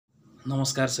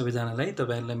नमस्कार सबैजनालाई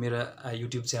तपाईहरुलाई मेरो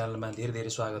युट्युब च्यानलमा धेरै धेरै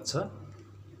स्वागत छ।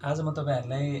 आज म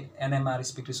तपाईहरुलाई एनएमआर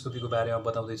स्पेक्ट्रोस्कोपीको बारेमा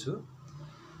बताउँदै छु।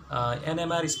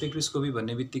 एनएमआर स्पेक्ट्रोस्कोपी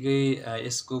भन्ने बित्तिकै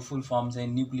यसको फुल फर्म चाहिँ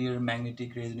न्युक्लियर म्याग्नेटिक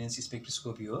रेजोनेन्स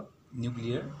स्पेक्ट्रोस्कोपी हो।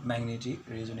 न्युक्लियर म्याग्नेटिक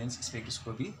रेजोनेन्स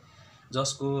स्पेक्ट्रोस्कोपी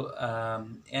जसको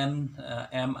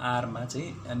एनएमआर मा चाहिँ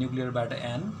न्युक्लियरबाट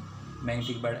एन,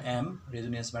 म्याग्नेटिकबाट एम,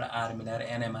 रेजोनेन्सबाट आर मिलाएर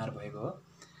एनएमआर भएको हो।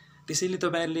 त्यसैले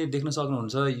तपाईहरुले देख्न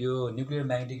सक्नुहुन्छ यो न्युक्लियर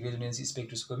म्याग्नेटिक रेजोनेन्स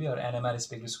स्पेक्ट्रोस्कोपी र एनएमआर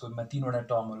स्पेक्ट्रोस्कोपीमा तीनवटा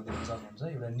टर्महरु देख्न सक्नुहुन्छ।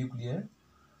 एउटा न्युक्लियर,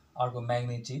 अर्को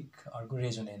म्याग्नेटिक, अर्को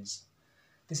रेजोनेन्स।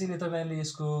 त्यसैले तपाईहरुले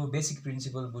यसको बेसिक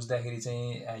प्रिन्सिपल बुझ्दाखेरि चाहिँ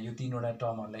यो तीनवटा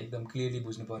टर्महरुलाई एकदम क्लियरली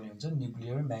बुझ्नुपर्ने हुन्छ।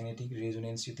 न्युक्लियर, म्याग्नेटिक,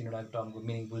 रेजोनेन्स यो तीनवटा टर्मको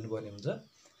मिनिङ बुझ्नुपर्ने हुन्छ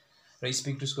र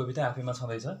स्पेक्ट्रोस्कोपी त आफैमा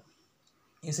छँदैछ।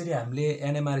 यसरी हामीले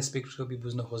एनएमआर स्पेक्ट्रोस्कोपी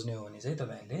बुझ्न खोज्ने हो भने चाहिँ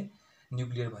तपाईहरुले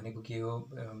न्युक्लियर भनेको के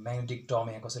हो, म्याग्नेटिक टर्म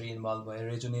यहाँ कसरी इन्भल्भ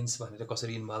भयो, रेजोनेन्स भनेर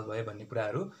कसरी इन्भल्भ भयो भन्ने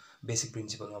कुराहरु बेसिक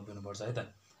प्रिन्सिपलमा बुझ्नुपर्छ है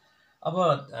त। अब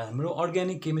हाम्रो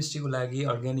अर्ग्यानिक केमिस्ट्रीको लागि,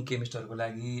 अर्ग्यानिक केमिस्टहरुको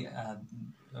लागि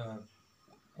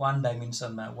वन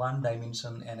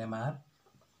डाइमेन्सन एनएमआर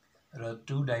र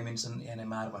टु डाइमेन्सन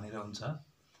एनएमआर भनेर हुन्छ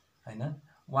हैन।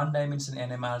 वन डाइमेन्सन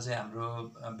एनएमआर चाहिँ हाम्रो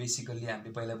बेसिकली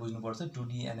हामीले पहिला बुझ्नुपर्छ।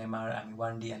 2D एनएमआर हामी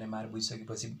 1D एनएमआर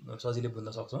बुझिसकेपछि सजिलै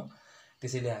बुझ्न सक्छौं।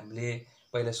 त्यसैले हामीले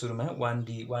पहिला सुरुमा वन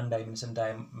डाइमेन्सन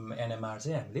एनएमआर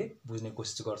चाहिँ हामीले बुझ्ने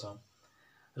कोसिस गर्छौं।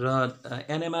 र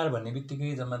एनएमआर भन्ने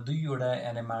बित्तिकै जम्मा दुईवटा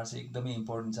एनएमआर चाहिँ एकदमै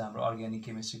इम्पोर्टेन्ट छ हाम्रो अर्ग्यानिक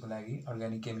केमिस्ट्रीको लागि,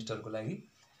 अर्ग्यानिक केमिस्टहरुको लागि।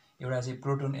 एउटा चाहिँ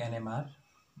प्रोटोन एनएमआर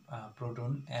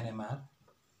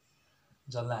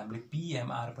जसलाई हामीले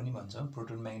पीएमआर पनि भन्छौं,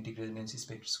 प्रोटोन म्याग्नेटिक रेजोनेन्स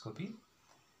स्पेक्ट्रोस्कोपी।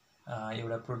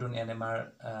 एउटा प्रोटोन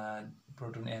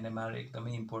एनएमआर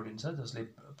एकदमै इम्पोर्टेन्ट छ जसले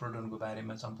प्रोटोनको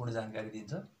बारेमा सम्पूर्ण जानकारी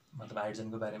दिन्छ, मतलब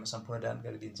हाइड्रोजनको बारेमा सम्पूर्ण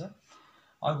जानकारी दिन्छ।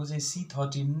 अर्को चाहिँ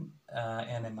C13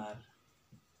 एनएमआर,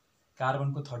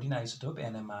 कार्बनको 13 आइसोटोप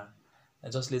एनएमआर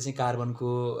जसले चाहिँ कार्बनको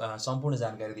सम्पूर्ण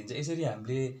जानकारी दिन्छ। यसरी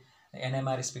हामीले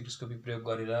एनएमआर स्पेक्ट्रोस्कोपी प्रयोग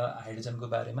गरेर हाइड्रोजनको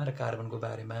बारेमा र कार्बनको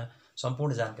बारेमा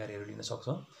सम्पूर्ण जानकारीहरु लिन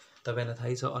सक्छौं। तपाईलाई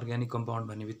थाहै छ अर्ग्यानिक कम्पाउन्ड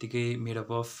भन्ने बित्तिकै made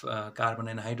up of carbon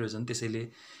and hydrogen. त्यसैले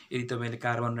यदि तपाईले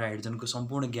कार्बन र हाइड्रोजनको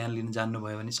सम्पूर्ण ज्ञान लिन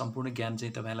जान्नुभयो भने, सम्पूर्ण ज्ञान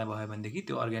चाहिँ तपाईलाई भयो भनेदेखि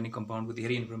त्यो अर्ग्यानिक कम्पाउन्डको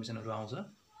धेरै इन्फर्मेसनहरु आउँछ।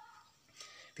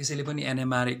 त्यसैले पनि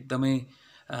एनएमआर एकदमै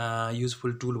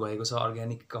युजफुल टुल भएको छ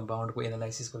अर्ग्यानिक कम्पाउन्डको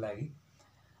एनालाइसिसको लागि।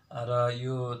 र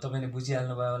यो तपाईले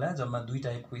बुझिहाल्नु भयो होला, जम्मा दुई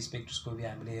टाइपको स्पेक्ट्रोस्कोपी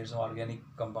हामीले हेर्छौं अर्ग्यानिक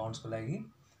कम्पाउन्ड्सको लागि,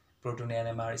 प्रोटोन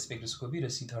एनएमआर स्पेक्ट्रोस्कोपी र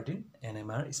C13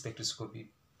 एनएमआर स्पेक्ट्रोस्कोपी।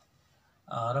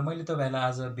 र मैले तपाईलाई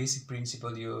आज बेसिक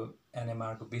प्रिन्सिपल यो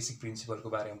एनएमआर को बेसिक प्रिन्सिपलको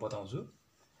बारेमा बताउँछु।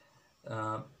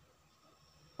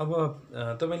 अब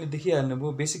तपाईले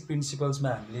देखिहाल्नुभयो बेसिक प्रिन्सिपल्समा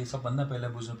हामीले सबभन्दा पहिला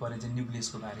बुझ्नु पर्ने चाहिँ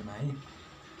न्युक्लियसको बारेमा है।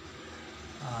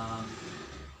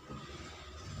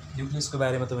 न्युक्लियसको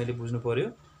बारेमा तपाईले बुझ्नु पर्यो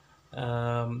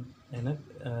हैन।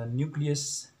 न्युक्लियस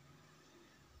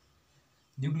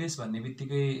भन्ने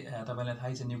बित्तिकै तपाईलाई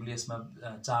थाहै छ न्युक्लियसमा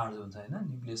चार्ज हुन्छ हैन।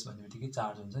 न्युक्लियस भन्ने बित्तिकै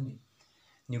चार्ज हुन्छ नि।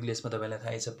 न्युक्लियसमा तपाईलाई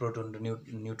थाहै छ प्रोटोन र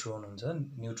न्यूट्रोन हुन्छ।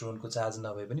 न्यूट्रोनको चार्ज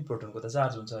नभए पनि प्रोटोनको त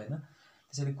चार्ज हुन्छ हैन।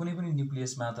 त्यसैले कुनै पनि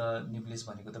न्युक्लियसमा त न्युक्लियस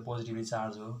भनेको त पोजिटिभली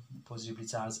चार्ज हो, पोजिटिभली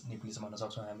चार्ज न्युक्लियस भन्न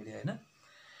सक्छौं हामीले हैन।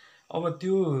 अब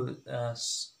त्यो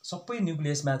सबै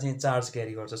न्युक्लियसमा चाहिँ चार्ज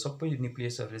क्यारी गर्छ, सबै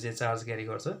न्युक्लियसहरुले चाहिँ चार्ज क्यारी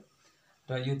गर्छ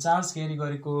र यो चार्ज क्यारी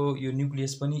गरेको यो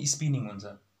न्युक्लियस पनि स्पिनिङ हुन्छ।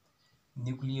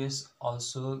 Nucleus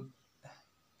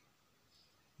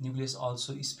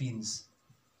also spins.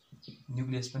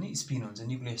 न्युक्लियस पनि स्पिन हुन्छ।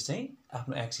 न्युक्लियस चाहिँ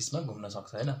आफ्नो एक्सिसमा घुम्न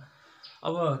सक्छ हैन।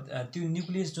 अब त्यो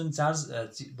न्युक्लियस जुन चार्ज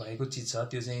भएको चीज छ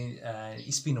त्यो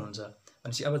चाहिँ स्पिन हुन्छ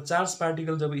भनेपछि अब चार्ज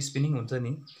पार्टिकल जब स्पिनिङ हुन्छ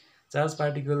नि, चार्ज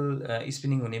पार्टिकल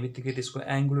स्पिनिङ हुने बित्तिकै त्यसको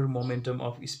angular momentum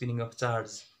of spinning of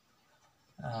charge,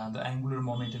 the angular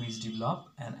momentum is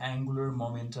developed and angular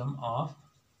momentum of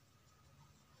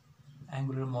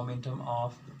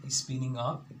spinning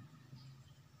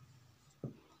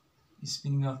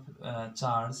of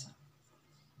charge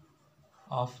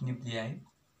of nuclei.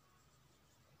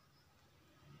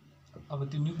 अब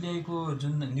त्यो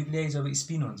न्युक्लियाई जब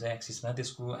स्पिन हुन्छ एक्सिसमा,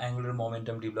 त्यसको एंगुलर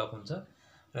मोमेन्टम डेभलप हुन्छ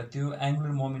र त्यो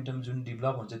एंगुलर मोमेन्टम जुन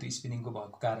डेभलप हुन्छ त्यो स्पिनिङको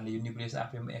भएको कारणले, यो न्युक्लियस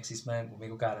आफै एक्सिसमा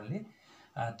घुमेको कारणले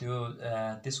त्यो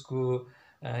त्यसको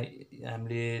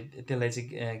हामीले त्यसलाई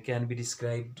चाहिँ can be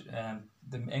described,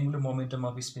 the angular momentum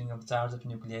of spinning of charge of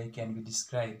nuclei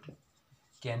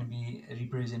can be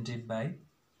represented by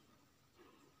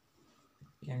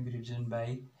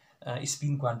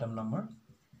spin quantum number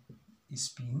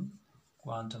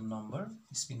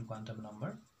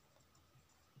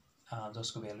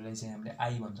जसको भ्यालुलाई चाहिँ हामीले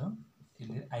आई भन्छौं,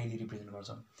 यसले आईले रिप्रेजेन्ट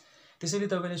गर्छौं। त्यसैले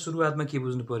तपाईले सुरुवातमा के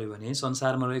बुझ्नु पर्यो भने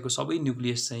संसारमा रहेको सबै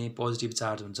न्युक्लियस चाहिँ पोजिटिभ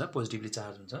चार्ज हुन्छ, पोजिटिभली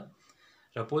चार्ज हुन्छ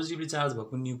र पोजिटिभली चार्ज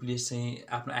भएको न्युक्लियस चाहिँ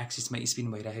आफ्नो एक्सिसमा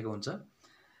स्पिन भइरहेको हुन्छ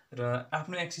र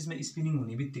आफ्नो एक्सिसमा स्पिनिङ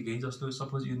हुने बित्तिकै जस्तो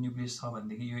सपोज यो न्युक्लियस छ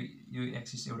भनेदेखि यो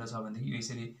एक्सिस एउटा छ भनेदेखि यो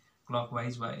यसरी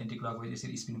क्लकवाइज वा एन्टी क्लकवाइज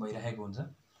यसरी स्पिन भइरहेको हुन्छ।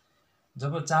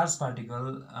 जब charge particle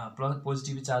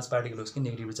positive charge particle होस् कि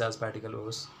नेगेटिभ चार्ज पार्टिकल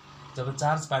होस्, जब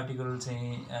चार्ज पार्टिकल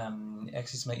चाहिँ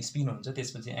एक्सिसमा स्पिन हुन्छ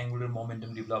त्यसपछि एङ्गुलर मोमेन्टम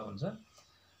डेभलप हुन्छ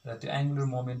र त्यो एङ्गुलर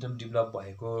मोमेन्टम डेभलप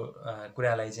भएको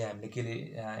कुरालाई चाहिँ हामीले केले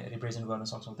रिप्रेजेन्ट गर्न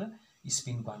सक्छौँ त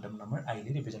स्पिन क्वान्टम नम्बर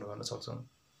आईले रिप्रेजेन्ट गर्न सक्छौँ।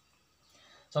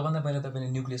 सबभन्दा पहिला तपाईँले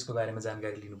न्युक्लियसको बारेमा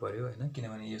जानकारी लिनु पर्यो हैन,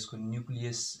 किनभने यसको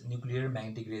न्युक्लियर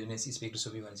म्याग्नेटिक रेजोनेन्स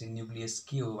स्पेक्ट्रोस्कोपी भनेपछि न्युक्लियस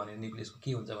के हो भनेर न्युक्लियसको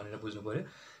के हुन्छ भनेर बुझ्नु पर्यो,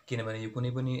 किनभने यो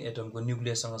कुनै पनि एटमको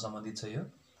न्युक्लियससँग सम्बन्धित छ। यो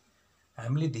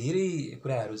हामीले धेरै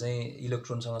कुराहरू चाहिँ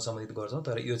इलेक्ट्रोनसँग सम्बन्धित गर्छौँ,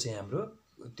 तर यो चाहिँ हाम्रो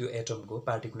त्यो एटमको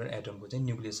पार्टिकुलर एटमको चाहिँ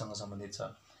न्युक्लियससँग सम्बन्धित छ।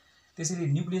 त्यसैले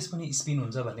न्युक्लियस पनि स्पिन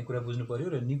हुन्छ भन्ने कुरा बुझ्नु पर्यो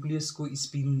र न्युक्लियसको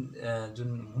स्पिन जुन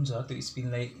हुन्छ त्यो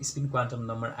स्पिनलाई स्पिन क्वान्टम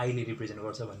नम्बर आईले रिप्रेजेन्ट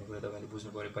गर्छ भन्ने कुरा तपाईँले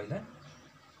बुझ्नु पर्यो पहिला।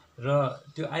 र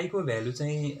त्यो आईको भ्यालु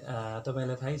चाहिँ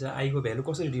तपाईँलाई थाहै छ आईको भ्यालु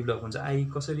कसरी डेभलप हुन्छ,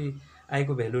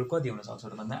 आईको भ्यालु कति हुनसक्छ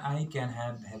त भन्दा I can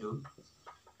have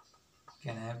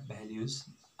values.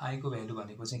 आईको value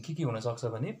भनेको चाहिँ के हुनसक्छ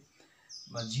भने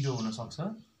 0 हुनसक्छ,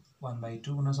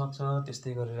 1/2 हुनसक्छ,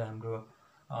 त्यस्तै गरेर हाम्रो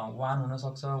 1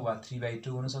 हुनसक्छ वा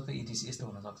 3/2 हुनसक्छ, इटिसी यस्तो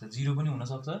हुनसक्छ। 0 पनि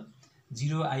हुनसक्छ,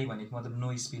 0 आई भनेको मतलब नो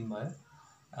स्पिन भयो,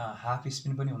 हाफ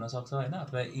स्पिन पनि हुनसक्छ हैन,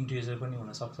 अथवा इन्टिजर पनि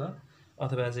हुनसक्छ,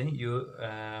 अथवा चाहिँ यो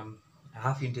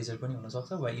हाफ इन्टिजर पनि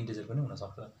हुनसक्छ वा इन्टिजर पनि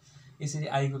हुनसक्छ। यसरी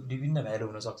आईको विभिन्न भ्यालु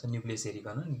हुनसक्छ न्युक्लियस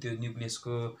हेरिकन, त्यो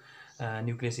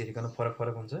न्युक्लियस हेरिकन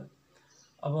फरक हुन्छ।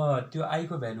 अब त्यो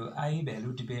आईको value I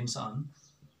value depends an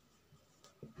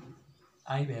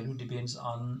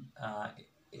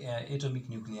atomic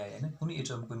nuclei हैन, कुन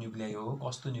एटमको न्युक्लियाई हो,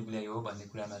 कस्तो न्युक्लियाई हो भन्ने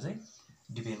कुरामा चाहिँ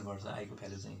डिपेन्ड गर्छ। आईको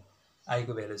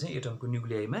भ्यालु चाहिँ एटमको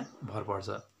न्युक्लियाईमा भर पर्छ।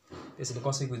 त्यसैले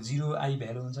कसैको 0 आई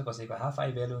भ्यालु हुन्छ, कसैको हाफ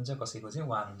आई भ्यालु हुन्छ, कसैको चाहिँ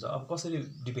 1 हुन्छ। अब कसरी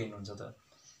डिपेन्ड हुन्छ त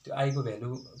त्यो आईको भ्यालु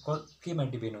केमा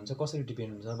डिपेन्ड हुन्छ, कसरी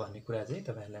डिपेन्ड हुन्छ भन्ने कुरा चाहिँ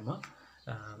तपाईहरुलाई म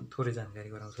थोरै जानकारी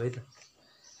गराउँछु है त।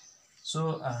 सो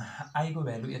आईको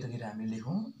भ्यालु यतातिर हामीले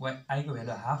लेखौँ, आईको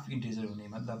भ्यालु हाफ इन्टिजर हुने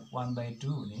मतलब 1/2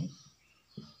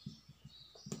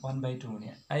 हुने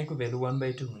आईको भ्यालु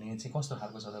 1/2 हुने चाहिँ कस्तो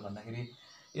खालको छ त भन्दाखेरि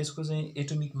यसको चाहिँ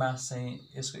एटोमिक मास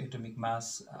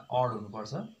अड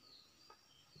हुनुपर्छ,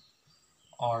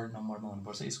 अड नम्बरमा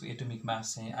हुनुपर्छ। यसको एटोमिक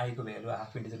मास चाहिँ आईको भ्यालु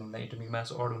हाफ इन्टिजर हुँदा एटोमिक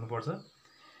मास अड हुनुपर्छ,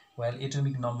 व्हाइल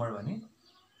एटोमिक नम्बर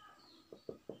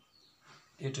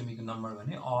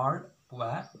भने अड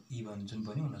वा इभन जुन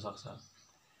पनि हुन सक्छ।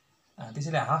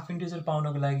 त्यसैले हाफ इन्टिजर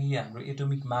पाउनको लागि हाम्रो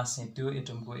एटोमिक मास चाहिँ त्यो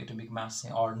एटमको एटोमिक मास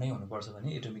चाहिँ अड नै हुनुपर्छ भने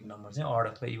एटोमिक नम्बर चाहिँ अड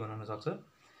अथवा इभन हुन सक्छ।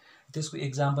 त्यसको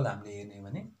एक्जाम्पल हामीले हेर्ने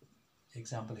भने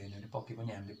पक्कै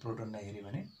पनि हामीले प्रोटोनलाई हेर्यो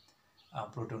भने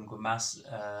प्रोटोनको मास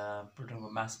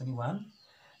पनि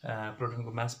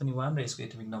 1 र यसको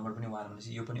एटोमिक नम्बर पनि 1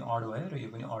 भनेपछि यो पनि अड भयो र यो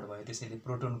पनि अड भयो। त्यसैले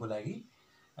प्रोटोनको लागि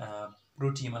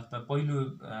प्रोटियम अथवा पहिलो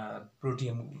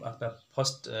प्रोटियम अथवा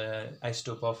फर्स्ट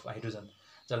आइसोटोप अफ हाइड्रोजन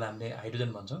जसलाई हामीले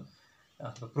हाइड्रोजन भन्छौँ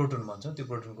अथवा प्रोटोन भन्छौँ, त्यो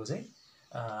प्रोटोनको चाहिँ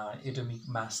एटोमिक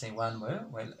मास चाहिँ 1 भयो,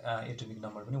 व्हाइल एटोमिक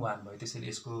नम्बर पनि 1 भयो। त्यसैले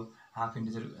यसको हाफ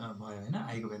इन्टिजर भयो हैन,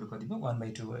 आईको भ्यालु कति भयो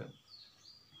 1/2 भयो।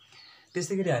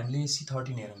 त्यस्तै गरी हामीले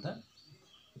C13 हेरौँ त।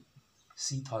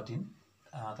 C13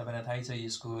 तपाईलाई थाहै छ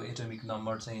यसको एटोमिक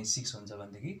नम्बर चाहिँ 6 हुन्छ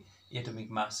भनेदेखि एटोमिक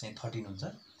मास चाहिँ 13 हुन्छ,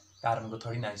 कार्बनको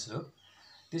 13 आइसोटोप।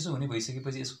 त्यसो हुने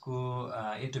भइसकेपछि यसको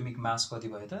एटोमिक मास कति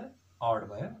भयो त अड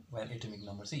भयो, व्हाइल एटोमिक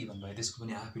नम्बर चाहिँ इभन भयो, त्यसको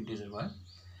पनि हाफ इन्टिजर भयो।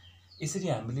 यसरी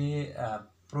हामीले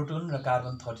प्रोटोन र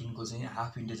कार्बन 13 को चाहिँ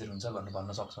हाफ इन्टिजर हुन्छ भनेर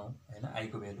भन्न सक्छौँ हैन।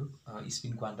 आईको भ्यालु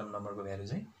स्पिन क्वान्टम नम्बरको भ्यालु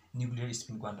चाहिँ न्युक्लियर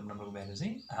स्पिन क्वान्टम नम्बरको भ्यालु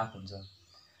चाहिँ हाफ हुन्छ।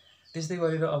 त्यस्तै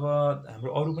गरेर अब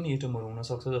हाम्रो अरू पनि एटमहरू हुन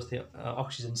सक्छ, जस्तै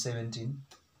अक्सिजन 17,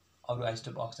 अरू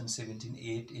आइसोटोप अक्सिजन 17,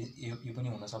 8 यो पनि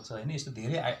हुन सक्छ हैन। यस्तो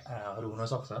धेरै हरू हुन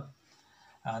सक्छ।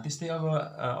 त्यस्तै अब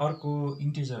अर्को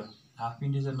इन्टिजर हाफ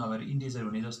इन्टिजर नभएर इन्टिजर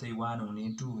हुने जस्तै 1 हुने,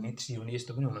 2 हुने, 3 हुने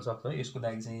यस्तो पनि हुन सक्छ। यसको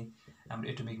लागि चाहिँ हाम्रो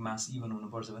एटोमिक मास इभन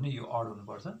हुनुपर्छ भने यो अड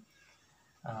हुनुपर्छ,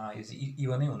 यो चाहिँ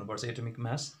इभनै हुनुपर्छ एटोमिक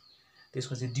मास।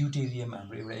 त्यसको चाहिँ ड्युटेरियम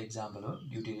हाम्रो एउटा एक्जाम्पल हो,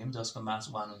 ड्युटेरियम जसको मास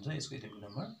 1 हुन्छ, यसको एटोमिक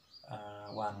नम्बर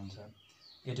 1 हुन्छ।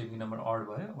 एटोमिक नम्बर अड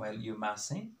भयो, व्हाइल यो मास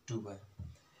चाहिँ 2 भयो।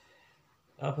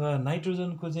 अब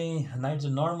नाइट्रोजनको चाहिँ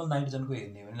नर्मल नाइट्रोजनको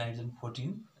हेर्ने भने नाइट्रोजन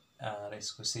 14 र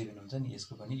यसको 7 हुन्छ नि,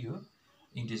 यसको पनि यो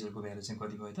इन्टिजरको भ्यालु चाहिँ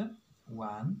कति भयो त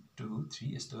 1, 2, 3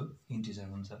 यस्तो इन्टिजर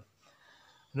हुन्छ।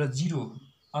 र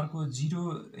अर्को 0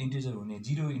 इन्टिजर हुने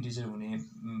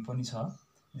पनि छ।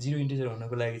 0 इन्टिजर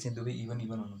हुनको लागि चाहिँ दुवै इभन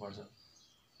हुनुपर्छ।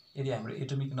 यदि हाम्रो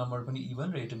एटोमिक नम्बर पनि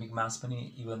इभन र एटोमिक मास पनि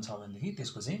इभन छ भनेदेखि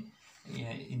त्यसको चाहिँ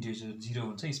इन्टिजर 0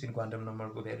 हुन्छ, स्पिन क्वान्टम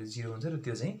नम्बरको भ्यालु 0 हुन्छ र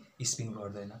त्यो चाहिँ स्पिन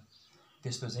गर्दैन,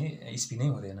 त्यस्तो चाहिँ स्पिनै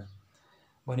हुँदैन।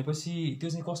 भनेपछि त्यो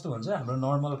चाहिँ कस्तो हुन्छ हाम्रो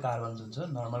नर्मल कार्बन जुन छ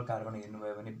नर्मल कार्बन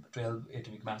हेर्नुभयो भने 12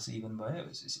 एटमिक मास इभन भयो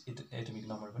एटमिक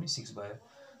नम्बर पनि 6 भयो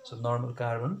सो नर्मल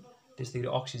कार्बन त्यस्तै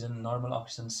गरी अक्सिजन नर्मल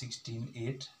अक्सिजन 16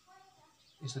 8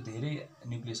 यस्तो धेरै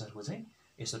न्युक्लियसहरुको चाहिँ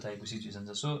यस्तो टाइपको सिचुएसन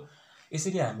छ सो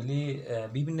यसरी हामीले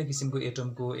विभिन्न किसिमको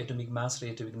एटमको एटमिक मास र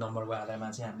एटमिक नम्बरको आधारमा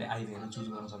चाहिँ हामीले आई भ्यालु चुज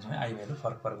गर्न सक्छौं आई भ्यालु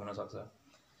फरक हुन सक्छ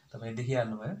तपाईले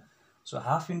देखिहाल्नु भयो सो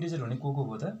हाफ इन्टिजर हुने को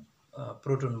हो त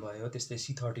प्रोटोन भयो त्यस्तै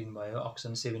C13 भयो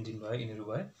अक्सिजन 17 भयो यिनीहरु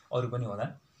भयो अरु पनि होला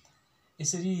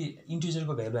यसरी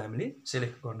इन्टिजरको भ्यालु हामीले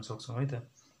सिलेक्ट गर्न सक्छौं है त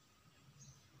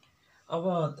अब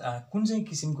कुन चाहिँ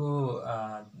किसिमको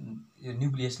यो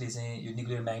न्युक्लियसले चाहिँ यो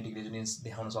न्युक्लियर म्याग्नेटिक रेजोनेन्स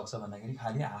देखाउन सक्छ भन्दाखेरि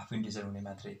खाली हाफ इन्टिजर हुने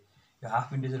मात्रै यो हाफ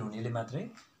इन्टिजर हुनेले मात्रै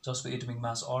जसको एटमिक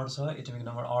मास अड छ एटमिक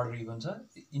नम्बर अड र इभन छ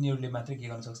यिनीहरुले मात्रै के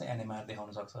गर्न सक्छ एनएमआर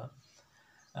देखाउन सक्छ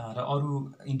र अरु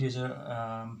इन्टिजर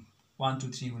 1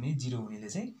 2 3 हुने 0 हुनेले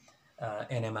चाहिँ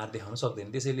एनएमआर देखाउन सक्दैन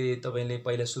त्यसैले तपाईले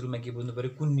पहिला सुरुमा के बुझ्नु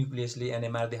पर्यो कुन न्युक्लियसले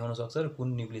एनएमआर देखाउन सक्छ र कुन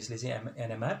न्युक्लियसले चाहिँ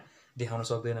एनएमआर देखाउन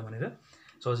सक्दैन भनेर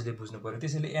सजिलै बुझ्नु पर्यो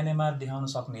त्यसैले एनएमआर देखाउन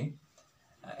सक्ने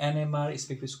एनएमआर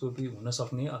स्पेक्ट्रोस्कोपी हुन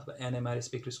सक्ने अथवा एनएमआर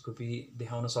स्पेक्ट्रोस्कोपी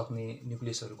देखाउन सक्ने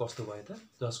न्युक्लियसहरु कस्तो भयो त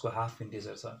जसको हाफ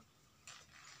इन्टिजर छ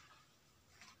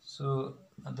so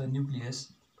the nucleus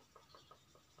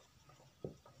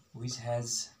which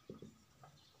has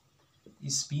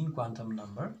spin quantum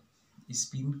number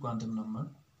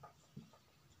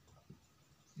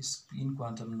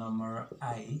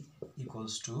I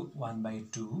equals to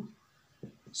 1/2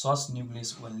 such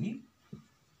nucleus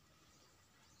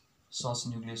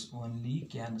only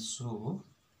can show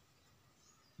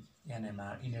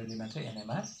NMR यिनीहरुले मात्रै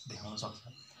NMR देखाउन सक्छ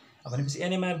अब भनेपछि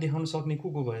NMR देखाउन सक्ने को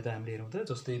भयो त हामीले हेरौं त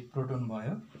जस्तै प्रोटोन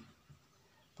भयो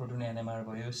प्रोटोन NMR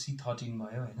भयो C13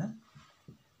 भयो हैन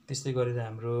त्यस्तै गरेर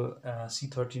हाम्रो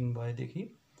C13 भएदेखि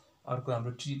अर्को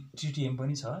हाम्रो ट्रिटियम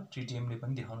पनि छ ट्रिटियमले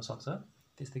पनि देखाउन सक्छ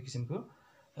त्यस्तै किसिमको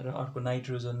र अर्को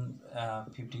नाइट्रोजन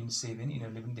 15 7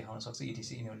 यिनीहरुले पनि देखाउन सक्छ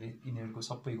etc यिनीहरुको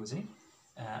सबैको चाहिँ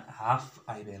हाफ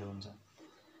आई भ्यालु हुन्छ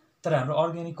तर हाम्रो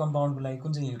अर्ग्यानिक कम्पाउन्डको लागि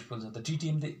कुन चाहिँ युजफुल छ त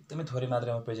ट्रिटियम त एकदमै थोरै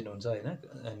मात्रामा प्रेजेन्ट हुन्छ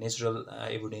हैन नेचुरल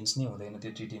एभिडेन्स नै हुँदैन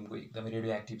त्यो ट्रिटियमको एकदमै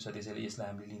रेडियो एक्टिभ छ त्यसैले यसलाई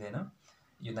हामीले लिदैन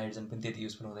यो नाइट्रोजन पनि त्यति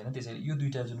युजफुल हुँदैन त्यसैले यो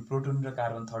दुईटा जुन प्रोटोन र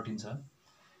कार्बन 13 छ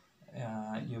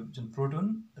यो जुन प्रोटोन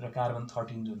र कार्बन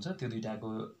 13 जुन छ त्यो दुईटाको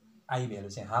आई भ्यालु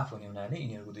चाहिँ हाफ हुने हुनाले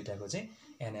यिनीहरुको दुईटाको चाहिँ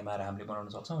एनएमआर हामीले बनाउन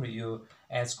सक्छौं र यो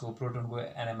एच को प्रोटोनको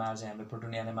एनएमआर चाहिँ हामीले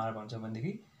प्रोटोन एनएमआर भन्छौं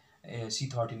भनेदेखि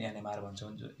C13 एनएमआर भन्छौं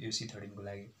यो C13 को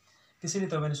लागि त्यसैले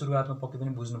तपाईले सुरुवातमा पक्कै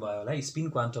पनि बुझ्नु भयो होला स्पिन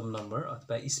क्वान्टम नम्बर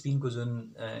अथवा स्पिनको जुन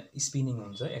स्पिनिङ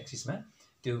हुन्छ एक्सिसमा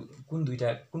त्यो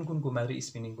कुनको मात्रै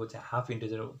स्पिनिङको चाहिँ हाफ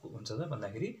इन्टिजर हुन्छ त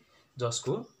भन्दाखेरि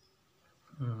जसको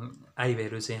आई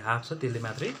भ्यालु चाहिँ हाफ छ त्यसले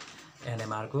मात्रै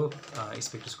एनएमआर को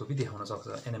स्पेक्ट्रोस्कोपी देखाउन सक्छ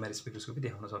एनएमआर स्पेक्ट्रोस्कोपी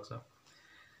देखाउन सक्छ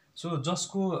सो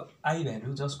जसको आई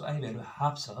भ्यालु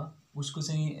हाफ छ उसको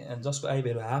चाहिँ जसको आई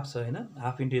भ्यालु हाफ छ हैन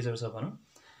हाफ इन्टिजर छ भनौं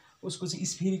उसको चाहिँ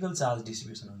स्फेरिकल चार्ज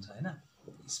डिस्ट्रिब्युसन हुन्छ हैन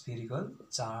स्फेरिकल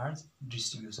चार्ज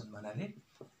डिस्ट्रिब्युसन भन्नाले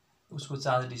उसको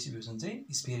चार्ज डिस्ट्रिब्युसन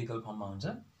चाहिँ स्फेरिकल फर्ममा हुन्छ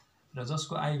र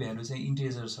जसको आई भ्यालु चाहिँ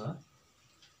इन्टिजर छ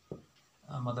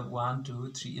मतलब 1 2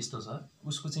 3 यस्तो छ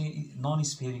उसको चाहिँ नन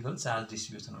स्फेरिकल चार्ज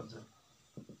डिस्ट्रिब्युसन हुन्छ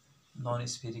नन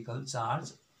स्फेरिकल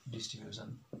चार्ज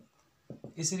डिस्ट्रिब्युसन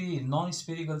यसरी नन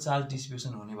स्फेरिकल चार्ज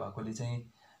डिस्ट्रिब्युसन हुने भएकोले चाहिँ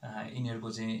यिनीहरुको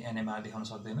चाहिँ एनएमआर देखाउन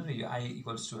सक्दैन र यो आई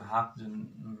इक्वल्स टु हाफ जुन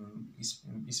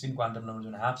स्पिन क्वान्टम नम्बर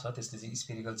जुन हाफ छ त्यसले चाहिँ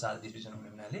स्फेरिकल चार्ज डिस्ट्रिब्युसन हुने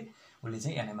हुनाले उले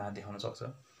चाहिँ एनएमआर देखाउन सक्छ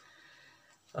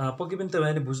पक्कै पनि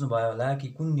तपाईले बुझ्नु भयो होला कि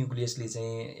कुन न्युक्लियसले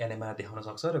चाहिँ एनएमआर देखाउन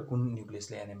सक्छ र कुन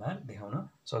न्युक्लियसले एनएमआर देखाउन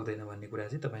सक्दैन भन्ने कुरा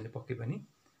चाहिँ तपाईले पक्कै पनि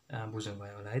बुझ्नु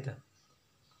भयो होला है त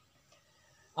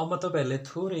अब म तपाईहरुलाई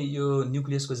थोरै यो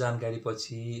न्युक्लियसको जानकारी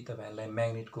पछि तपाईहरुलाई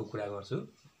म्याग्नेटको कुरा गर्छु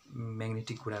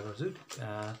म्याग्नेटिक कुरा गर्छु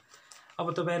अब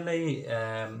तपाईहरुलाई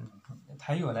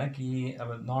थाहै होला कि अब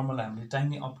नर्मल हामीले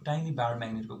टाइनी बार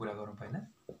म्याग्नेटको कुरा गरौँ पहिला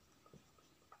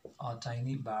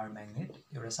टाइनी बार म्याग्नेट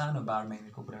एउटा सानो बार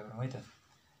म्याग्नेटको कुरा गरौँ है त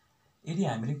यदि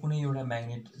हामीले कुनै एउटा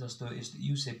म्याग्नेट जस्तो यस्तो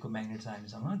यु शेपको म्याग्नेट छ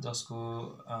हामीसँग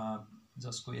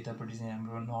जसको यतापट्टि चाहिँ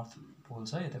हाम्रो नर्थ पोल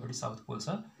छ यतापट्टि साउथ पोल छ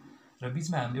र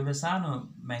बीचमा हामीले एउटा सानो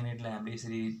म्याग्नेटलाई हामीले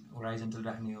यसरी होराइजन्टल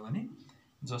राख्ने हो भने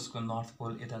जसको नर्थ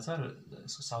पोल यता छ र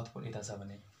जसको साउथ पोल यता छ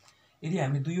भने यदि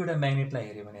हामीले दुईवटा म्याग्नेटलाई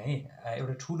हेर्यो भने है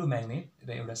एउटा ठूलो म्याग्नेट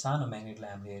र एउटा सानो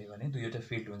म्याग्नेटलाई हामीले हेर्यो भने दुईवटा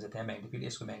फिल्ड हुन्छ त्यहाँ म्याग्नेटिक फिल्ड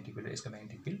यसको म्याग्नेटिक फिल्ड र यसको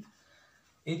म्याग्नेटिक फिल्ड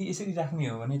यदि यसरी राख्ने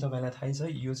हो भने तपाईलाई थाहै छ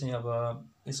यो चाहिँ अब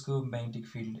यसको म्याग्नेटिक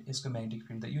फिल्ड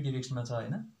त यो डाइरेक्सनमा छ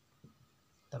हैन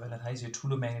तपाईलाई थाहै छ यो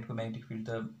ठूलो म्याग्नेटको म्याग्नेटिक फिल्ड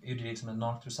त यो डाइरेक्सनमा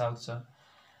नर्थ टु साउथ छ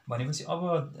भनेपछि अब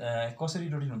कसरी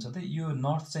रोटेट हुन्छ त यो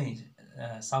नर्थ चाहिँ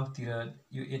साउथ तिर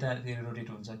यो यतातिर रोटेट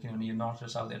हुन्छ किनभने यो नर्थ र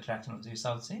साउथ एट्र्याक्सन हुन्छ यो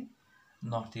साउथ चाहिँ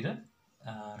नर्थ तिर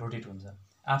रोटेट हुन्छ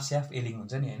आफस्याफ एलिङ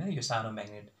हुन्छ नि हैन। यो सानो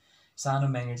म्याग्नेट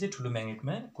चाहिँ ठुलो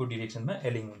म्याग्नेटमा को डिरेक्सनमा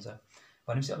एलिङ हुन्छ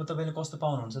भनेपछि अब तपाईले कस्तो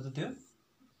पाउनुहुन्छ त त्यो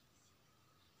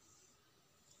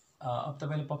अब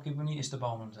तपाईले पक्कै पनि यस्तो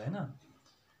पाउनुहुन्छ हैन।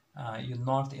 यो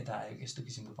नर्थ यता आएको यस्तो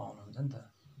किसिमको पाउनुहुन्छ नि त,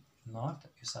 नर्थ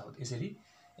यो साउथ यसरी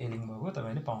एलिङ भएको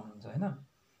तपाईले पाउनुहुन्छ हैन।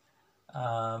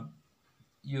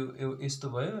 यो यस्तो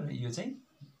भयो र यो चाहिँ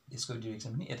यसको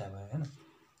डिरेक्सन पनि यता भयो हैन।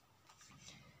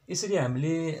 यसरी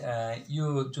हामीले यो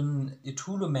जुन यो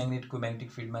ठुलो म्याग्नेटको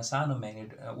म्याग्नेटिक फिल्डमा सानो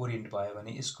म्याग्नेट ओरिएन्ट भयो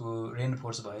भने यसको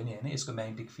रेनफोर्स भयो नि हैन। यसको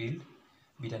म्याग्नेटिक फिल्ड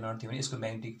बिटा नट थियो भने यसको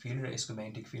म्याग्नेटिक फिल्ड र यसको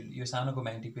म्याग्नेटिक फिल्ड, यो सानोको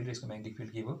म्याग्नेटिक फिल्ड र यसको म्याग्नेटिक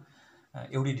फिल्ड के भयो,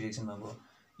 एउटै डिरेक्सनमा भयो।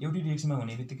 एउटै डिरेक्सनमा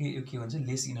हुने बित्तिकै यो के हुन्छ,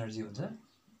 लेस इनर्जी हुन्छ,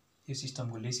 यो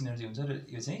सिस्टमको लेस इनर्जी हुन्छ र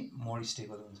यो चाहिँ मोर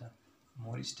स्टेबल हुन्छ,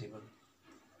 मोर स्टेबल।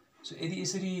 सो यदि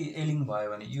यसरी एलिङ भयो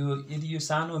भने यदि यो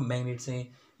सानो म्याग्नेट चाहिँ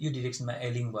यो डिरेक्सनमा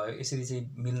एलिङ भयो, यसरी चाहिँ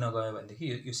मिल्न गयो भनेदेखि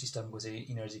यो सिस्टमको चाहिँ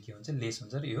इनर्जी के हुन्छ, लेस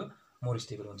हुन्छ र यो मोर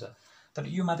स्टेबल हुन्छ। तर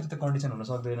यो मात्रै त कन्डिसन हुन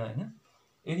सक्दैन हैन।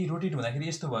 यदि रोटेट हुँदाखेरि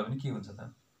यस्तो भयो भने के हुन्छ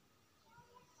त,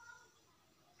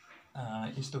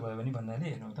 यस्तो भयो भने भन्नाले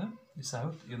हेर्नु त, यो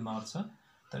साउथ यो नर्थ छ,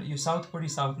 तर यो साउथपट्टि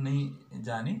साउथ नै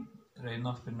जाने र यो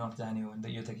नर्थपट्टि नर्थ जाने हो भने त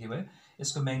यो त के भयो,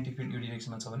 यसको म्याग्नेटिक फिल्ड यो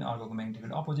डिरेक्सनमा छ भने अर्कोको म्याग्नेटिक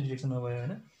फिल्ड अपोजिट डिरेक्सनमा भयो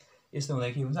हैन। यस्तो हुँदा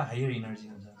के हुन्छ, हायर इनर्जी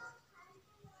हुन्छ,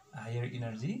 हायर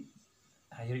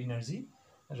इनर्जी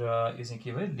र यो चाहिँ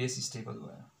के भयो, लेस स्टेबल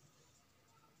भयो।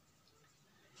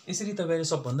 यसरी तपाईले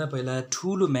सबभन्दा पहिला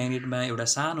ठुलो म्याग्नेटमा एउटा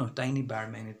सानो टाइनी बार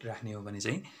म्याग्नेट राख्ने हो भने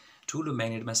चाहिँ, ठुलो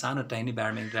म्याग्नेटमा सानो टाइनी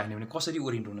बार म्याग्नेट राख्ने हो भने कसरी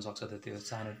ओरिएन्ट हुन सक्छ त त्यो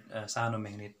सानो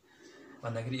म्याग्नेट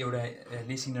भन्दाखेरि एउटा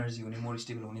लेस इनर्जी हुने मोर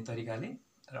स्टेबल हुने तरिकाले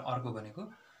र अर्को भनेको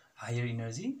हायर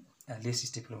इनर्जी लेस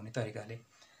स्टेबल हुने तरिकाले।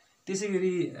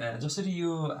 त्यसैगरी जसरी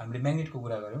यो हामीले म्याग्नेटको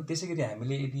कुरा गर्यौं त्यसैगरी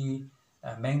हामीले यदि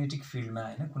म्याग्नेटिक फिल्डमा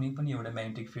हैन कुनै पनि एउटा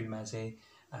म्याग्नेटिक फिल्डमा चाहिँ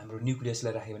हाम्रो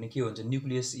न्यूक्लियसलाई राख्यो भने के हुन्छ,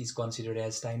 nucleus is considered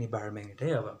as tiny bar magnet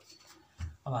है।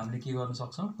 अब हामीले के गर्न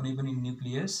सक्छौं, कुनै पनि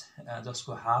न्यूक्लियस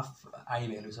जसको हाफ आई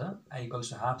भ्यालु छ, आई इक्वल्स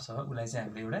टु हाफ छ, उलाई चाहिँ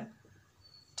हामीले एउटा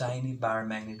टाइनी बार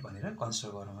म्याग्नेट भनेर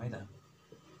कन्सिडर गरौँ है त।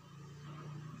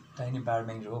 टाइनी बार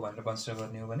म्याग्नेट हो भनेर कन्सिडर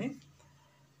गर्ने हो भने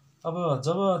अब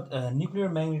जब न्यूक्लियर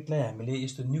म्याग्नेटलाई हामीले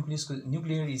यस्तो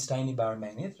nuclear is tiny bar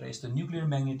magnet र यस्तो nuclear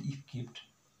magnet if keeped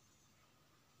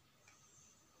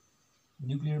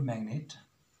nuclear magnet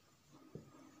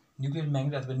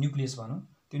अथवा न्यूक्लियस भनौं,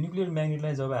 त्यो न्यूक्लियर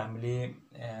म्याग्नेटलाई जब हामीले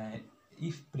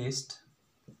if placed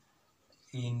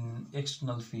in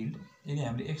external field, यदि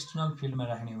हामीले एक्सटर्नल फिल्डमा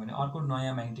राख्ने हो भने अर्को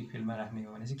नयाँ म्याग्नेटिक फिल्डमा राख्ने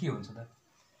हो भने चाहिँ के हुन्छ त,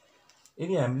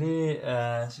 यदि हामीले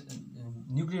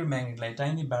न्यूक्लियर म्याग्नेटलाई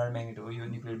टाइनी बार म्याग्नेट हो यो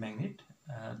न्यूक्लियर म्याग्नेट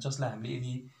जसलाई हामीले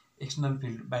यदि एक्सटर्नल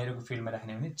फिल्ड बाहिरको फिल्डमा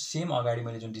राख्ने हो भने सेम अगाडि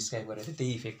मैले जुन डिस्क्राइब गरेको थिएँ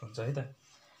त्यही इफेक्ट हुन्छ है त।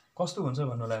 कस्तो हुन्छ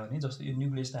भन्नुलाई भने जस्तो यो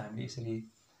न्यूक्लियसलाई हामीले यसरी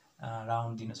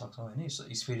राउन्ड दिन सक्छौं हैन,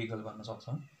 स्फेरिकल भन्न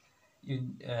सक्छौं। यो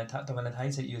तपाईलाई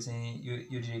थाहै छ यो चाहिँ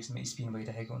यो डिरेक्सनमा स्पिन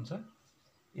भइरहेको हुन्छ,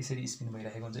 यसरी स्पिन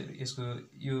भइरहेको हुन्छ।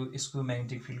 यसको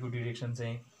म्याग्नेटिक फिल्डको डिरेक्सन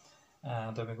चाहिँ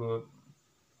तपाईको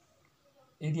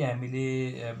यदि हामीले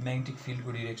म्याग्नेटिक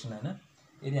फिल्डको डिरेक्सन हैन,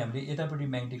 यदि हामीले यतापट्टि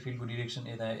म्याग्नेटिक फिल्डको डिरेक्सन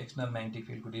यता एक्सटर्नल म्याग्नेटिक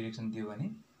फिल्डको डिरेक्सन दियो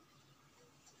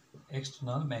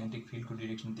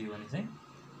भने चाहिँ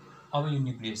अब यो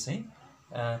न्यूक्लियस चाहिँ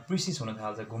प्रिसिस हुन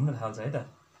थाल्छ, घुम्न थाल्छ है त।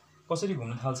 कसरी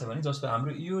घुम्न थाल्छ भने जस्तो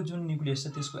हाम्रो यो जुन न्यूक्लियस छ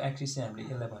त्यसको एक्सिस चाहिँ हामीले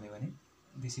यसलाई भन्यो भने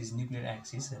दिस इज न्यूक्लियर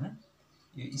एक्सिस हैन,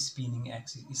 यो स्पिनिङ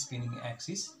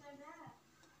एक्सिस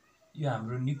यो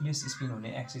हाम्रो न्यूक्लियस स्पिन हुने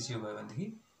एक्सिस यो भयो भनेदेखि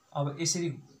अब यसरी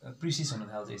प्रिसिस हुन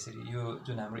थाल्छ। यसरी यो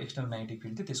जुन हाम्रो एक्सटर्नल म्याग्नेटिक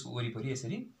फिल्ड थियो त्यसको वरिपरि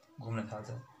यसरी घुम्न थाल्छ,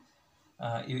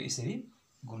 यो यसरी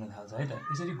घुम्न थाल्छ है त।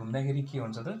 यसरी घुम्दाखेरि के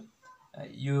हुन्छ त,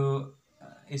 यो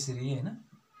यसरी हैन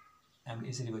हामीले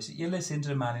यसरी भएपछि यसलाई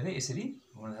सेन्टर मानेर यसरी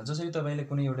घुम्न थाल्छ। जसरी तपाईले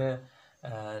कुनै एउटा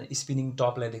स्पिनिङ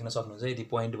टपलाई देख्न सक्नुहुन्छ, यदि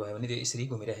पोइन्ट भयो भने त्यो यसरी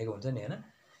घुमिरहेको हुन्छ नि हैन,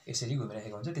 यसरी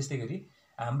घुमिरहेको हुन्छ। त्यस्तैगरी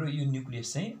हाम्रो यो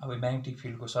न्यूक्लियस चाहिँ अब म्याग्नेटिक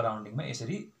फिल्डको सराउन्डिङमा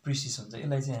यसरी प्रिसिस हुन्छ।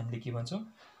 यसलाई चाहिँ हामीले के भन्छौं,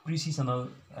 प्रिसिसनल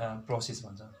प्रोसेस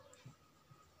भन्छ,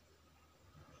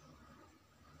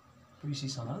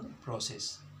 प्रिसिसनल प्रोसेस।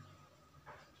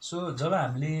 सो जब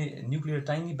हामीले न्यूक्लियर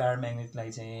टाइनी बार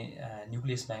म्याग्नेटलाई चाहिँ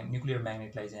न्यूक्लियर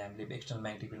म्याग्नेटलाई चाहिँ हामीले एक्सटर्नल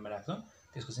म्याग्नेटिक फिल्डमा राख्छौं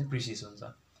त्यसको चाहिँ प्रिसिस हुन्छ।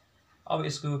 अब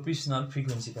यसको प्रिसिसनल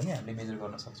फ्रिक्वेन्सी पनि हामीले मेजर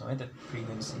गर्न सक्छौं है त,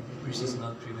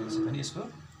 प्रिसिसनल फ्रिक्वेन्सी पनि यसको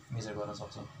मेजर गर्न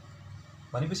सक्छौं।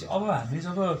 भनेपछि अब हामीले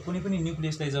जब कुनै पनि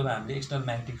न्यूक्लियसलाई जब हामीले एक्सटर्नल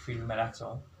म्याग्नेटिक फिल्डमा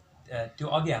राख्छौं, त्यो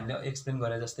अघि हामीले एक्सप्लेन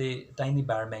गरे जस्तै टाइनी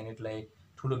बार म्याग्नेटलाई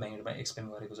ठुलो म्याग्नेटमा एक्सप्लेन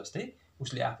गरेको जस्तै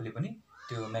उसले आफूले पनि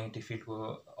त्यो म्याग्नेटिक फिल्डको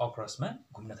अक्रसमा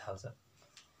घुम्न थाल्छ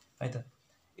है त।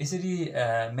 यसरी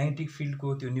म्याग्नेटिक फिल्डको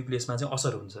त्यो न्यूक्लियसमा चाहिँ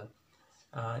असर हुन्छ।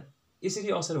 यसरी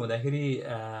असर हुँदाखेरि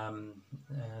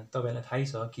तपाईलाई थाहै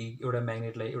छ कि एउटा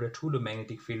म्याग्नेटलाई एउटा ठुलो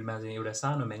म्याग्नेटिक फिल्डमा चाहिँ एउटा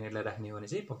सानो म्याग्नेटलाई राख्ने हो भने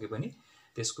चाहिँ पक्कै पनि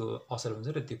त्यसको असर हुन्छ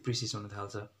र त्यो प्रिसिस हुन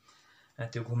थाल्छ,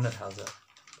 त्यो घुम्न थाल्छ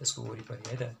त्यसको वरिपरि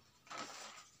है त।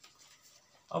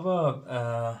 अब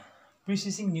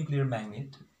प्रिसिसिङ न्युक्लियर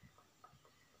म्याग्नेट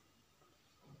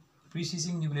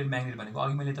भनेको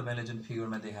अघि मैले तपाईँलाई जुन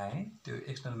फिगरमा देखाएँ त्यो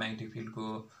एक्सटर्नल म्याग्नेटिक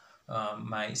फिल्डको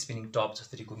मा स्पिनिङ टप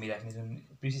जसरी घुमिराख्ने जुन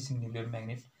प्रिसिसिङ nuclear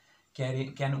magnet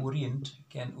can orient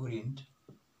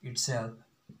itself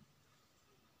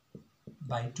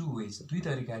by two ways, दुई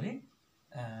तरिकाले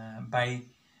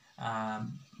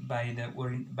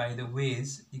by the ways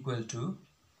equal to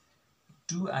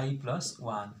 2i plus 1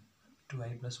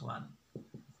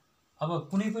 अब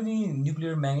कुनै पनि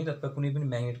न्युक्लियर म्याग्नेट अथवा कुनै पनि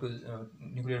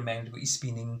nuclear म्याग्नेटको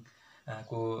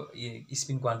स्पिनिङको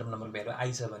spin quantum number value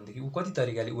I छ भनेदेखि ऊ कति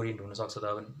तरिकाले ओरिएन्ट हुनसक्छ त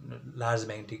अब लार्ज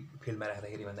म्याग्नेटिक फिल्डमा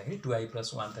राख्दाखेरि भन्दाखेरि 2i plus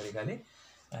 1 तरिकाले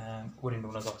ओरिएन्ट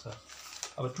हुनसक्छ।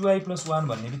 अब 2i plus 1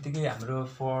 भन्ने बित्तिकै हाम्रो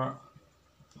for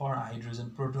hydrogen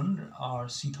proton or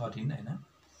C13 होइन,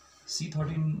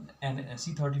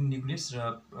 C13 न्युक्लियस र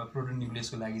प्रोटोन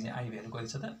न्युक्लियसको लागि चाहिँ आई भ्यालु कति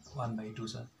छ त 1/2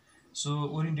 छ। सो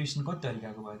ओरिएन्टेसन कति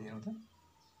तरिकाको भयो हेरौँ त,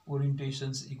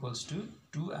 ओरिएन्टेसन्स इक्वल्स टु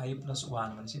 2i plus 1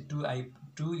 भनेपछि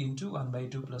 2 into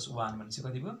 1/2 plus 1 भनेपछि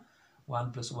कति भयो 1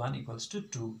 plus 1 equals to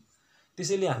 2।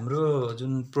 त्यसैले हाम्रो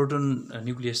जुन प्रोटोन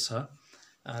न्युक्लियस छ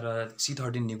र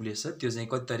C13 न्युक्लियस छ त्यो चाहिँ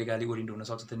कति तरिकाले ओरिएन्ट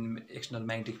हुनसक्छ त एक्सटर्नल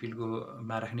म्याग्नेटिक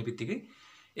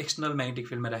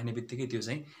फिल्डमा राख्ने बित्तिकै त्यो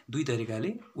चाहिँ दुई तरिकाले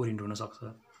ओरिएन्ट हुनसक्छ।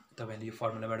 तपाईँले यो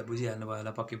फर्मुलाबाट बुझिहाल्नुभयो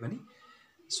होला पक्कै पनि।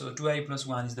 So 2i plus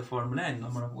 1 is the formula and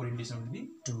number of orientation will be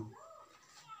 2।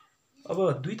 अब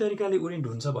दुई तरिकाले ओरिएन्ट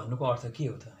हुन्छ भन्नुको अर्थ के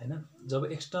हो त होइन, जब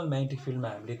एक्सटर्नल म्याग्नेटिक फिल्डमा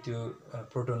हामीले त्यो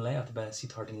प्रोटोनलाई अथवा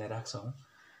C13 लाई राख्छौँ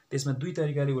त्यसमा दुई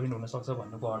तरिकाले ओरिएन्ट हुनसक्छ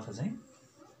भन्नुको अर्थ चाहिँ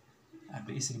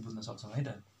हामीले यसरी बुझ्न सक्छौँ है त।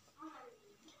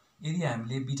 यदि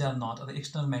हामीले बीटा नट अथवा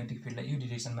एक्सटर्नल म्याग्नेटिक फिल्डलाई यो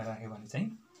डिरेक्सनमा राख्यो भने चाहिँ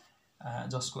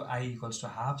जसको आई इक्वल्स टु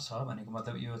हाफ छ भनेको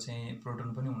मतलब यो चाहिँ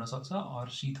प्रोटोन पनि हुनसक्छ अर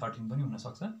C13 पनि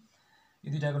हुनसक्छ। यो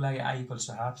दुइटाको लागि आई इक्वल्स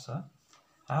टु हाफ छ।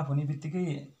 हाफ हुने बित्तिकै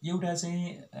एउटा चाहिँ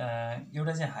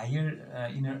हायर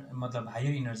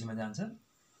इनर्जीमा जान्छ,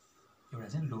 एउटा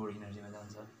चाहिँ लोवर इनर्जीमा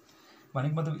जान्छ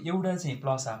भनेको मतलब एउटा चाहिँ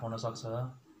प्लस हाफ हुनसक्छ,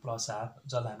 प्लस हाफ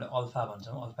जसलाई हामीले अल्फा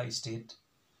भन्छौँ, अल्फा स्टेट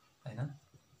होइन।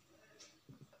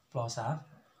 प्लस हाफ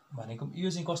भनेको यो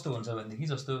चाहिँ कस्तो हुन्छ भनेदेखि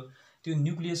जस्तो त्यो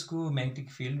न्युक्लियसको म्याग्नेटिक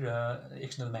फिल्ड र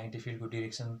एक्सटर्नल म्याग्नेटिक फिल्डको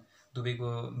डिरेक्सन दुवैको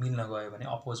मिल्न गयो भने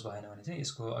अपोज भएन भने चाहिँ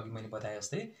यसको अघि मैले बताए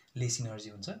जस्तै लेस इनर्जी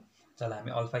हुन्छ जसलाई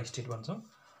हामी अल्फा स्टेट भन्छौँ।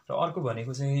 र अर्को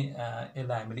भनेको चाहिँ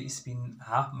यसलाई हामीले स्पिन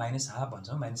माइनस हाफ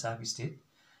भन्छौँ, माइनस हाफ स्टेट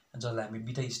जसलाई हामी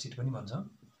बिटा स्टेट पनि भन्छौँ।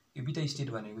 यो बिटा स्टेट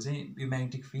भनेको चाहिँ यो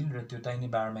म्याग्नेटिक फिल्ड र त्यो टाइनी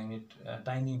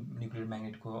न्युक्लियर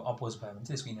म्याग्नेटको अपोज भयो भने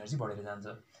चाहिँ यसको इनर्जी बढेर जान्छ।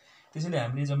 त्यसैले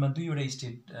हामीले जम्मा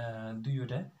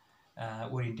दुईवटा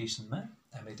ओरिएन्टेसनमा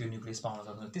हामीले त्यो न्युक्लियस पाउन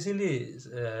सक्छौँ। त्यसैले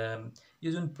यो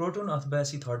जुन प्रोटोन अथवा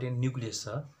C13 न्युक्लियस छ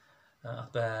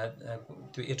अथवा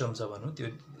त्यो एटम छ भनौँ, त्यो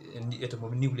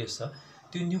एटमको न्युक्लियस छ,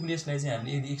 त्यो न्युक्लियसलाई चाहिँ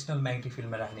हामीले यदि एक्सटर्नल म्याग्नेटिक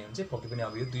फिल्डमा राख्ने भने चाहिँ पक्कै पनि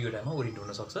अब यो दुईवटामा ओरिएन्ट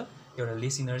हुनसक्छ, एउटा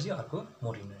लेस इनर्जी अर्को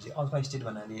मोर इनर्जी। अल्फा स्टेट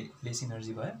भन्नाले लेस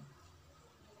इनर्जी भयो,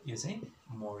 यो चाहिँ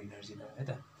मोर इनर्जी भयो है त।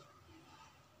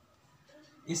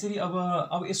 यसरी अब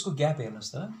यसको ग्याप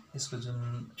हेर्नुहोस् त, यसको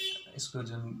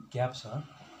जुन ग्याप छ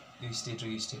यो स्टेट र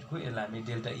यो स्टेटको, यसलाई हामी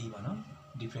डेल्टा ई भनौँ,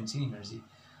 डिफ्रेन्स इन इनर्जी।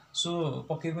 सो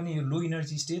पक्कै पनि यो लो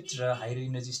इनर्जी स्टेट र हायर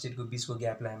इनर्जी स्टेटको बिचको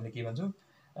ग्यापलाई हामीले के भन्छौँ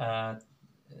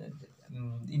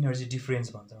इनर्जी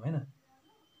डिफ्रेन्स भन्छौँ होइन।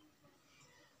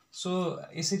 सो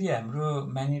यसरी हाम्रो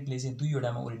म्याग्नेटले चाहिँ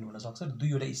दुईवटामा ओरिएन्ट हुनसक्छ र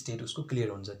दुईवटा स्टेट उसको क्लियर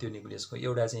हुन्छ त्यो न्युक्लियसको,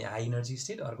 एउटा चाहिँ हाई इनर्जी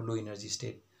स्टेट अर्को लो इनर्जी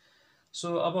स्टेट।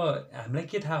 सो अब हामीलाई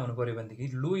के थाहा हुनु पऱ्यो भनेदेखि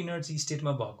लो इनर्जी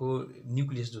स्टेटमा भएको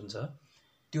न्युक्लियस जुन छ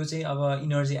त्यो चाहिँ अब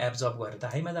इनर्जी एब्जर्ब गरेर त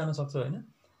हाईमा जान सक्छ होइन।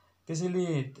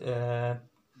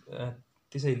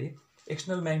 त्यसैले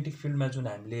एक्सटर्नल म्याग्नेटिक फिल्डमा जुन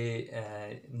हामीले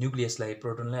न्युक्लियसलाई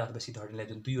प्रोटोनलाई अथवा C13 लाई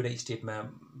जुन दुईवटा स्टेटमा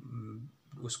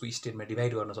उसको स्टेटमा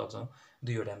डिभाइड गर्न सक्छौँ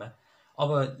दुईवटामा। अब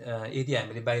यदि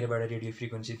हामीले बाहिरबाट रेडियो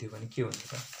फ्रिक्वेन्सी दियो भने के हुन्छ त,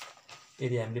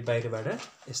 यदि हामीले बाहिरबाट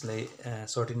यसलाई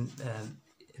सर्टेन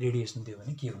रेडिएसन दियो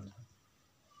भने के हुन्छ।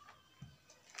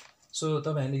 सो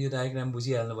तपाईँहरूले यो डायग्राम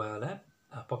बुझिहाल्नुभयो होला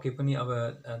पक्कै पनि। अब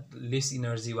लेस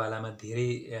इनर्जीवालामा धेरै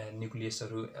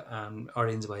न्युक्लियसहरू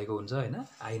अरेन्ज भएको हुन्छ होइन,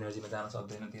 हाई इनर्जीमा जान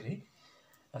सक्दैन धेरै।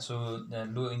 सो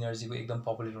लो इनर्जीको एकदम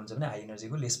पपुलेट हुन्छ भने हाई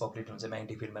इनर्जीको लेस पपुलेट हुन्छ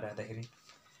म्याग्नेटिक फिल्डमा राख्दाखेरि।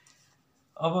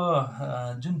 अब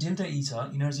जुन डेल्टा ई छ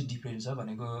इनर्जी डिफरेन्स छ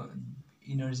भनेको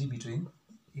energy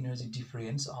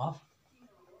difference of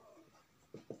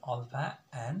alpha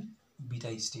and बिटा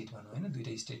स्टेट भनौँ होइन,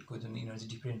 दुईवटा स्टेटको जुन इनर्जी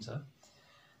डिफरेन्स छ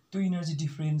त्यो इनर्जी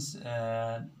डिफरेन्स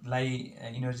लाई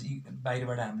इनर्जी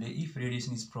बाहिरबाट हामीले इफ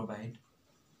रेडिएसन इज प्रोभाइडेड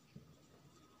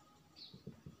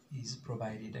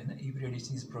होइन, if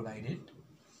radiation is provided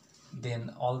then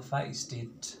alpha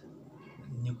state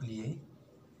nuclei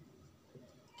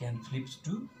can flip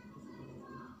to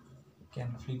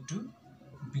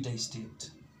beta state.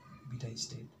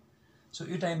 So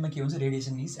यो टाइममा के हुन्छ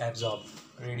radiation is absorb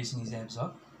radiation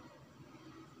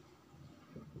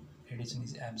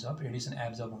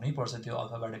absorb हुनै पर्छ त्यो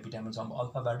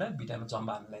अल्फाबाट बिटामा जम्प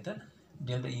हाल्नलाई त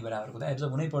डेल्टा ई बराबरको त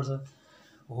एब्जर्ब हुनै पर्छ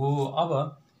हो अब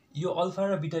यो अल्फा र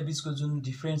बिटा बीचको जुन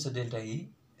डिफरेन्स छ डेल्टा ई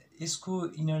यसको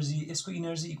इनर्जी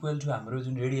इक्वल टु हाम्रो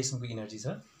जुन रेडिएसनको इनर्जी छ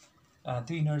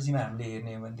त्यो इनर्जीमा हामीले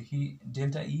हेर्ने हो भनेदेखि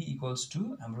डेल्टा ई इक्वल्स टु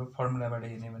हाम्रो फर्मुलाबाट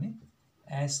हेर्ने भने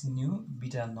एस न्यू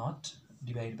बिटा नट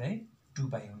डिभाइड बाई 2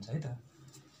 पाई हुन्छ है त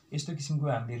यस्तो किसिमको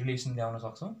हामीले रिलेसन ल्याउन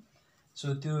सक्छौँ सो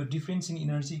त्यो difference in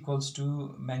energy equals to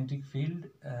magnetic field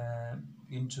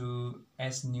into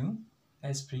S new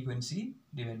S frequency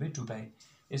divide by 2 पाई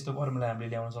यस्तो फर्मुला हामीले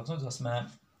ल्याउन सक्छौँ जसमा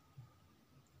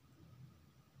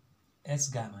एस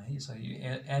गामा है सरी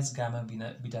एस गामा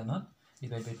बिटा not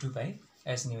divide by 2 pie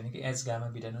S new भनेको एस गामा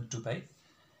बिटा नट 2 पाई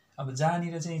अब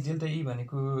जहाँनिर चाहिँ डेल्टा ई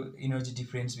भनेको energy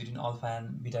difference between alpha and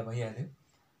बिटा भइहाल्यो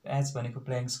एच भनेको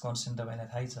प्ल्याङ्क्स कन्स्टेन्ट तपाईँलाई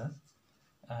थाहै छ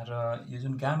र यो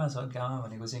जुन गामा छ गामा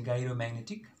भनेको चाहिँ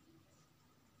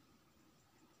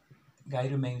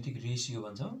गाइरोम्याग्नेटिक रेसियो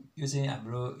भन्छौँ यो चाहिँ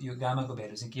हाम्रो यो गामाको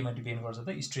भ्यालु चाहिँ केमा डिपेन्ड गर्छ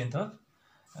त स्ट्रेन्थ अफ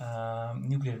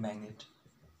न्युक्लियर म्याग्नेट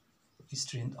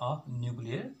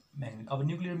अब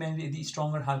न्युक्लियर म्याग्नेट यदि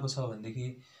स्ट्रङ्गर खालको छ भनेदेखि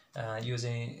यो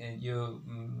चाहिँ यो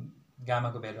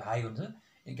गामाको भ्यालु हाई हुन्छ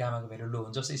गामाको भ्यालु लो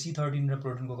हुन्छ जस्तै C13 र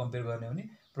प्रोटोनको कम्पेयर गर्ने हो भने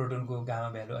प्रोटोनको गामा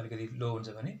भ्यालु अलिकति लो हुन्छ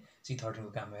भने C13 को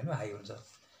गामा भ्यालु हाई हुन्छ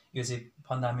यो चाहिँ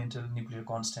फन्डामेन्टल न्युक्लियर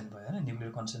कन्स्टेन्ट भयो हैन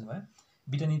न्युक्लियर कन्स्टेन्ट भयो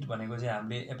बिटा निट भनेको चाहिँ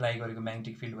हामीले एप्लाई गरेको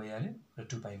म्याग्नेटिक फिल्ड भइहाल्यो र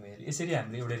 2 पाई भइहाल्यो यसरी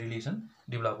हामीले एउटा रिलेसन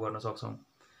डेभलप गर्न सक्छौँ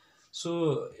सो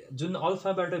जुन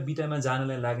अल्फाबाट बिटामा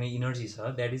जानलाई लाग्ने इनर्जी छ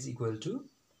that is equal to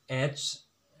H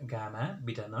gamma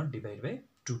बिटा नट डिभाइड बाई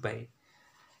 2 पाई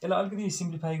यसलाई अलिकति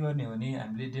सिम्प्लिफाई गर्ने हो भने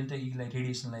हामीले डेल्टा ईलाई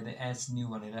रेडिएसनलाई त एच न्यू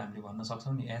भनेर हामीले भन्न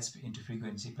सक्छौँ नि H into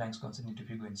frequency प्ल्याङ्क्स constant into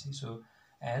frequency so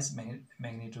H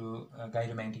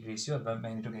गाइरोम्याग्नेटिक ratio अथवा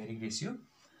म्याग्नेटोगाइरिक रेसियो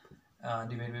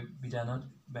डिभाइड बाई बिटा नट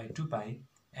बाई 2 पाई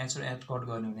एच र एच कट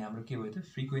गर्ने भने हाम्रो के भयो त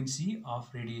frequency of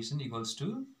radiation equals to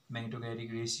म्याग्नेटोगाइरिक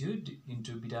ratio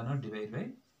into बिटा not divide by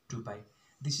 2 pie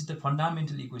this is the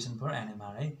fundamental equation for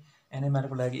NMR है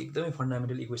एनएमआरको लागि एकदमै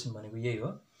फन्डामेन्टल इक्वेसन भनेको यही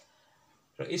हो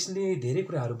र यसले धेरै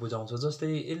कुराहरू बुझाउँछ जस्तै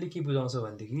यसले के बुझाउँछ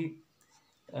भनेदेखि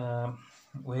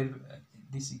where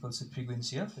this equals to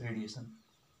frequency of radiation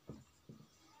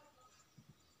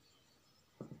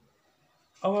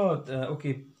अब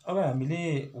हामीले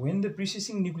when the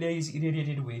प्रिसिसिङ nuclei is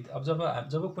irradiated with अब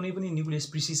जब कुनै पनि न्युक्लियस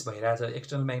प्रिसिस भइरहेछ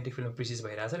एक्सटर्नल म्याग्नेटिक फिल्डमा प्रिसिस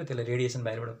भइरहेछ र त्यसलाई रेडिएसन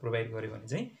बाहिरबाट प्रोभाइड गर्यो भने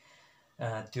चाहिँ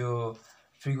त्यो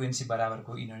फ्रिक्वेन्सी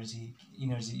बराबरको इनर्जी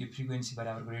यो फ्रिक्वेन्सी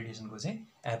बराबरको रेडिएसनको चाहिँ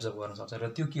एब्जर्ब गर्न सक्छ र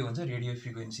त्यो के हुन्छ रेडियो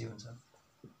फ्रिक्वेन्सी हुन्छ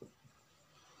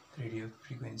रेडियो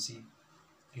फ्रिक्वेन्सी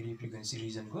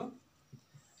रिजनको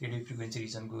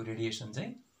रेडिएसन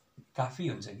चाहिँ काफी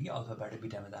हुन्छ कि अल्फाबाट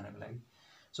बिटामा जानको लागि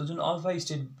सो जुन अल्फा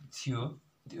स्टेट थियो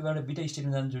त्योबाट बिटा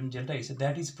स्टेटमा जानु जुन डेल्टा छ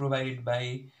that is provided by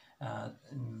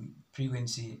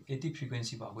frequency यति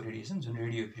फ्रिक्वेन्सी भएको रेडिएसन जुन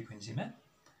रेडियो फ्रिक्वेन्सीमा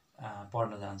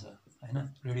पढ्न जान्छ हैन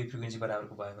रेडियो फ्रिक्वेन्सी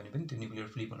बराबरको भयो भने पनि त्यो न्युक्लियर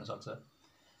फ्लिप हुनसक्छ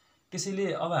त्यसैले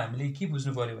अब हामीले के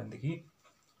बुझ्नु पर्यो भनेदेखि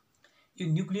यो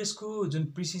न्युक्लियसको जुन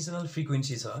प्रिसिजनल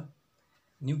फ्रिक्वेन्सी छ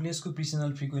न्युक्लियसको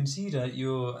प्रिसिजनल फ्रिक्वेन्सी र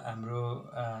यो हाम्रो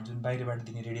जुन बाहिरबाट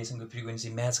दिने रेडिएसनको फ्रिक्वेन्सी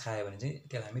म्याच खायो भने चाहिँ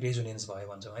त्यसलाई हामी रेजोनेन्स भयो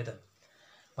भन्छौँ है त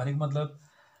भनेको मतलब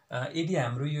यदि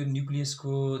हाम्रो यो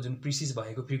न्युक्लियसको जुन प्रिसिज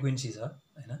भएको फ्रिक्वेन्सी छ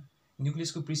हैन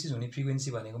न्युक्लियसको प्रिसिज हुने फ्रिक्वेन्सी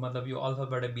भनेको मतलब यो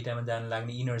अल्फाबाट बिटामा जान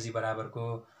लाग्ने इनर्जी बराबरको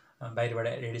बाहिरबाट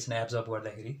रेडिएसन एब्जर्ब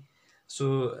गर्दाखेरि सो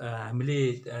हामीले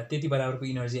त्यति बराबरको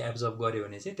इनर्जी एब्जर्ब गर्यो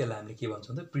भने चाहिँ त्यसलाई हामीले के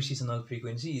भन्छौँ त प्रिसिजनल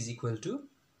frequency is equal to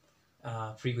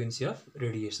frequency of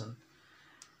radiation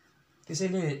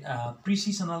त्यसैले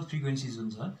प्रिसिजनल फ्रिक्वेन्सी जुन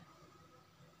छ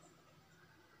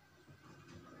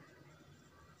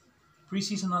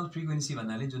प्रिसिजनल फ्रिक्वेन्सी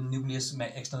भन्नाले जुन न्युक्लियस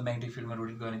एक्सटर्नल म्याग्नेटिक फिल्डमा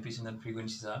रोटेट गर्ने प्रिसिजनल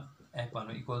फ्रिक्वेन्सी छ एफ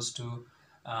भन्नु equals to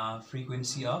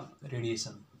frequency of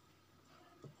radiation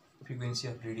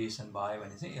भयो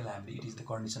भने चाहिँ यसलाई हामीले it is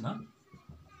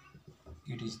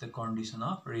the condition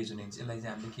of resonance यसलाई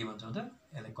चाहिँ हामीले के भन्छौँ त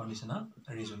यसलाई कन्डिसन अफ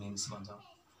रेजोनेन्स भन्छौँ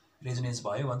रेजोनेन्स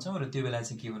भयो भन्छौँ र त्यो बेला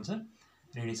चाहिँ के हुन्छ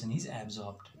radiation is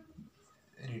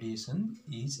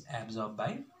absorb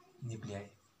by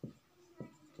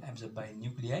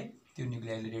nuclei त्यो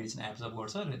न्युक्लियाईले रेडिएसन एब्जर्ब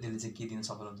गर्छ र त्यसले चाहिँ के दिन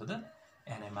सफल हुन्छ त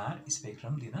एनएमआर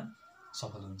स्पेक्ट्रम दिन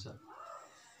सफल हुन्छ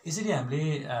यसरी हामीले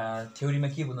थ्योरीमा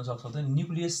के बुझ्न सक्छौँ त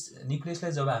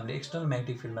न्युक्लियसलाई जब हामीले एक्सटर्नल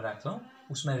म्याग्नेटिक फिल्डमा राख्छौँ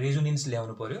उसमा रेजोनेन्स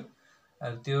ल्याउनु पर्यो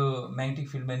त्यो म्याग्नेटिक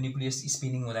फिल्डमा न्युक्लियस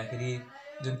स्पिनिङ हुँदाखेरि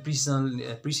जुन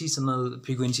प्रिसिजनल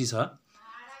फ्रिक्वेन्सी छ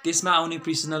त्यसमा आउने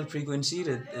प्रिसिजनल फ्रिक्वेन्सी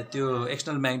र त्यो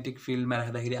एक्सटर्नल म्याग्नेटिक फिल्डमा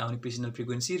राख्दाखेरि आउने प्रिसिजनल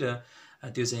फ्रिक्वेन्सी र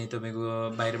त्यो चाहिँ तपाईँको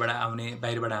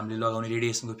बाहिरबाट हामीले लगाउने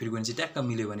रेडिएसनको फ्रिक्वेन्सी ट्याक्क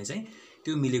मिल्यो भने चाहिँ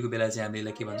त्यो मिलेको बेला चाहिँ हामीले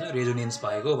यसलाई के भन्छौँ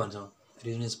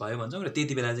रेजोनेन्स भयो भन्छौँ र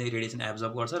त्यति बेला चाहिँ रेडिएसन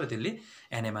एब्जर्ब गर्छ र त्यसले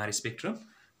एनएमआर स्पेक्ट्रम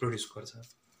प्रोड्युस गर्छ।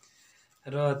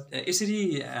 र यसरी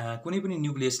कुनै पनि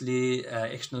न्युक्लियसले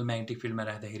एक्सटर्नल म्याग्नेटिक फिल्डमा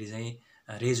राख्दाखेरि चाहिँ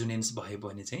रेजोनेन्स भयो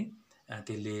भने चाहिँ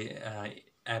त्यसले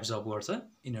एब्जर्ब गर्छ,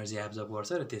 इनर्जी एब्जर्ब गर्छ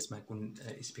र त्यसमा कुन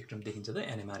स्पेक्ट्रम देखिन्छ त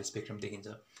एनएमआर स्पेक्ट्रम देखिन्छ।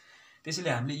 त्यसैले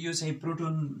हामीले यो चाहिँ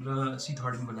प्रोटोन र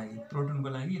C13 को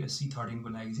लागि र C13 को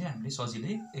लागि चाहिँ हामीले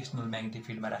सजिलै एक्सटर्नल म्याग्नेटिक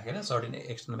फिल्डमा राखेर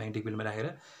एक्सटर्नल म्याग्नेटिक फिल्डमा राखेर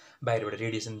बाहिरबाट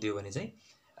रेडिएसन दियो भने चाहिँ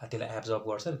त्यसलाई एब्जर्ब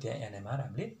गर्छ र त्यहाँ एनएमआर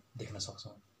हामीले देख्न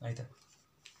सक्छौँ है त।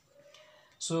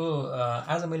 सो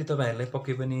आज मैले तपाईँहरूलाई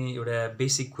पक्कै पनि एउटा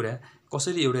बेसिक कुरा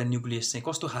कसरी एउटा न्युक्लियस चाहिँ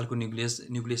कस्तो खालको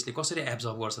न्युक्लियसले कसरी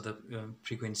एब्जर्ब गर्छ त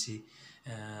फ्रिक्वेन्सी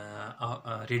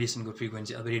रेडिएसनको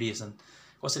फ्रिक्वेन्सी अब रेडिएसन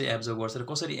कसरी एब्जर्ब गर्छ र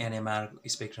कसरी एनएमआर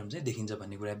स्पेक्ट्रम चाहिँ देखिन्छ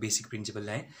भन्ने कुरा बेसिक प्रिन्सिपल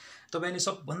ल्याएँ। तपाईँले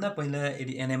सबभन्दा पहिला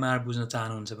यदि एनएमआर बुझ्न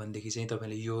चाहनुहुन्छ भनेदेखि चाहिँ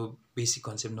तपाईँले यो बेसिक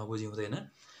कन्सेप्ट नबुझी हुँदैन।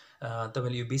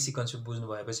 तपाईँले यो बेसिक कन्सेप्ट बुझ्नु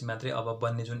भएपछि मात्रै अब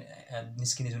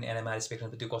निस्किने जुन एनएमआर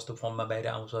स्पेक्ट्रम त्यो कस्तो फर्ममा बाहिर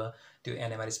आउँछ, त्यो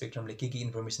एनएमआर स्पेक्ट्रमले के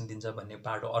इन्फर्मेसन दिन्छ भन्ने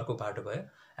पार्ट अर्को पार्ट भयो,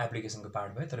 एप्लिकेसनको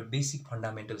पार्ट भयो। तर बेसिक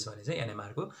फन्डामेन्टल्स भने चाहिँ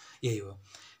एनएमआरको यही हो।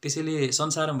 त्यसैले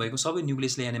संसारमा भएको सबै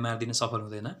न्युक्लियसले एनएमआर दिन सफल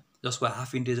हुँदैन। जसको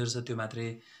हाफ इन्टिजर छ त्यो मात्रै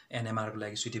एनएमआरको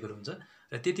लागि सुटेबल हुन्छ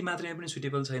र त्यति मात्रै पनि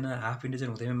सुटेबल छैन, हाफ इन्टिजर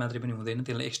हुँदैमा मात्रै पनि हुँदैन,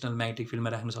 त्यसलाई एक्सटर्नल म्याग्नेटिक फिल्डमा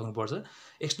राख्न सक्नुपर्छ।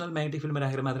 एक्सटर्नल म्याग्नेटिक फिल्डमा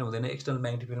राखेर मात्र हुँदैन, एक्सटर्नल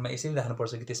म्याग्नेटिक फिल्डमा यसरी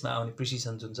राख्नुपर्छ कि त्यसमा आउने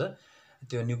प्रिसिसन जुन छ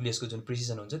त्यो न्युक्लियसको जुन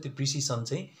प्रिसिसन हुन्छ त्यो प्रिसिसन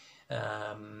चाहिँ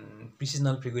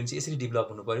प्रिसिजनल फ्रिक्वेन्सी यसरी डेभलप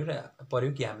हुनु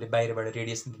पर्यो कि हामीले बाहिरबाट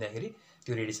रेडिएसन दिँदाखेरि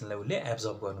त्यो रेडिएसनलाई उसले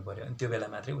एब्जर्ब गर्नु पर्यो। अनि त्यो बेला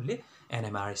मात्रै उसले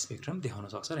एनएमआर स्पेक्ट्रम देखाउन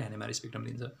सक्छ र एनएमआर स्पेक्ट्रम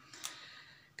दिन्छ।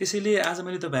 त्यसैले आज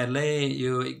मैले तपाईँहरूलाई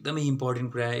यो एकदमै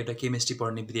इम्पोर्टेन्ट कुरा एउटा केमिस्ट्री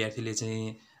पढ्ने विद्यार्थीले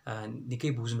चाहिँ निकै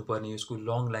बुझ्नुपर्ने उसको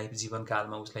लङ लाइफ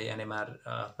जीवनकालमा उसलाई एनएमआर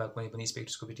अथवा कुनै पनि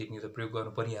स्पेक्ट्रोस्कोपी टेक्निक त प्रयोग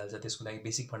गर्नु परिहाल्छ। त्यसको लागि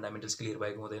बेसिक फन्डामेन्टल्स क्लियर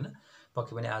भएको हुँदैन।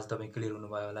 पक्कै पनि आज तपाईँ क्लियर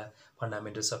हुनुभयो होला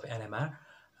फन्डामेन्टल्स अफ एनएमआर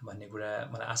भन्ने कुरा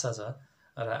मलाई आशा छ।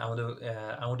 र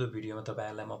आउँदो भिडियोमा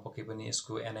तपाईँहरूलाई म पक्कै पनि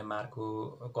यसको एनएमआरको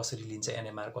कसरी लिन्छ,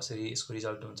 एनएमआर कसरी यसको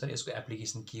रिजल्ट हुन्छ, यसको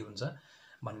एप्लिकेसन के हुन्छ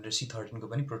भनेर C13 को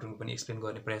पनि प्रोटोनको पनि एक्सप्लेन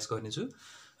गर्ने प्रयास गर्नेछु।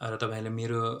 र तपाईँहरूले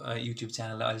मेरो युट्युब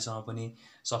च्यानललाई अहिलेसम्म पनि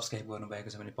सब्सक्राइब गर्नुभएको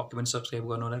छ भने पक्कै पनि सब्सक्राइब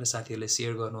गर्नु होला र साथीहरूलाई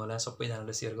सेयर गर्नु होला,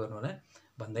 सबैजनालाई सेयर गर्नु होला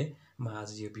भन्दै म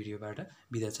आज यो भिडियोबाट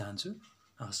बिदा चाहन्छु।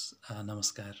 हस्,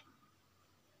 नमस्कार।